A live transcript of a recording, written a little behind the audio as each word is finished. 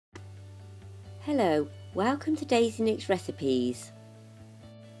Hello, welcome to Daisy Nick's Recipes.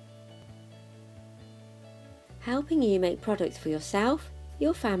 Helping you make products for yourself,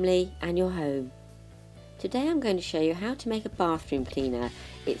 your family and your home. Today I'm going to show you how to make a bathroom cleaner.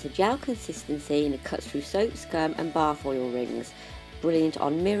 It's a gel consistency and it cuts through soap, scum and bath oil rings. Brilliant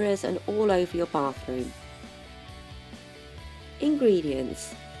on mirrors and all over your bathroom.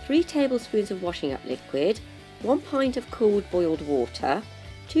 Ingredients: 3 tablespoons of washing up liquid, 1 pint of cooled boiled water,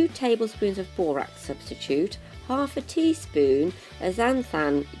 2 tablespoons of borax substitute, half a teaspoon of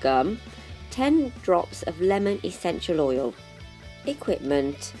xanthan gum, 10 drops of lemon essential oil.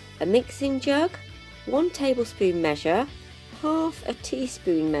 Equipment: a mixing jug, 1 tablespoon measure, half a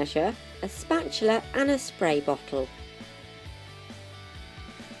teaspoon measure, a spatula and a spray bottle.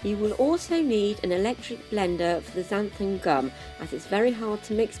 You will also need an electric blender for the xanthan gum, as it's very hard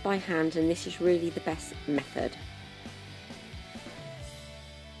to mix by hand and this is really the best method.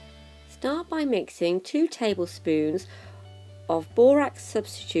 Start by mixing 2 tablespoons of borax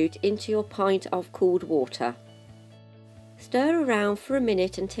substitute into your pint of cooled water. Stir around for a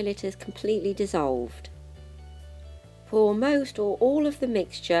minute until it is completely dissolved. Pour most or all of the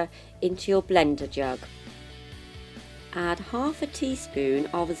mixture into your blender jug. Add half a teaspoon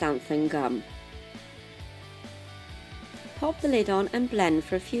of xanthan gum. Pop the lid on and blend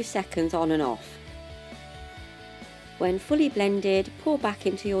for a few seconds on and off. When fully blended, pour back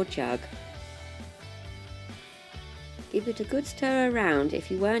into your jug. Give it a good stir around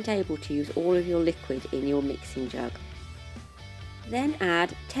if you weren't able to use all of your liquid in your mixing jug. Then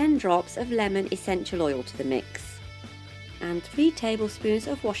add 10 drops of lemon essential oil to the mix and 3 tablespoons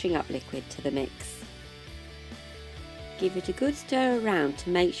of washing up liquid to the mix. Give it a good stir around to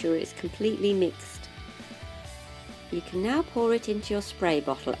make sure it's completely mixed. You can now pour it into your spray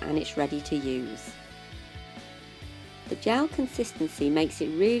bottle and it's ready to use. The gel consistency makes it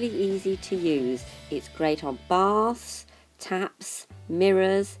really easy to use. It's great on baths, taps,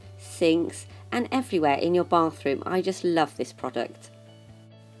 mirrors, sinks and everywhere in your bathroom. I just love this product.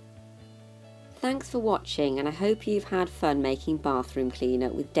 Thanks for watching and I hope you've had fun making bathroom cleaner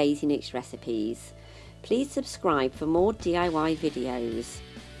with Daisy Nick's Recipes. Please subscribe for more DIY videos.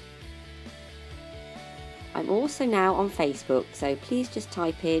 I'm also now on Facebook, so please just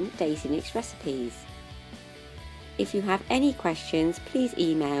type in Daisy Nick's Recipes. If you have any questions, please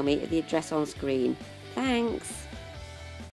email me at the address on screen. Thanks!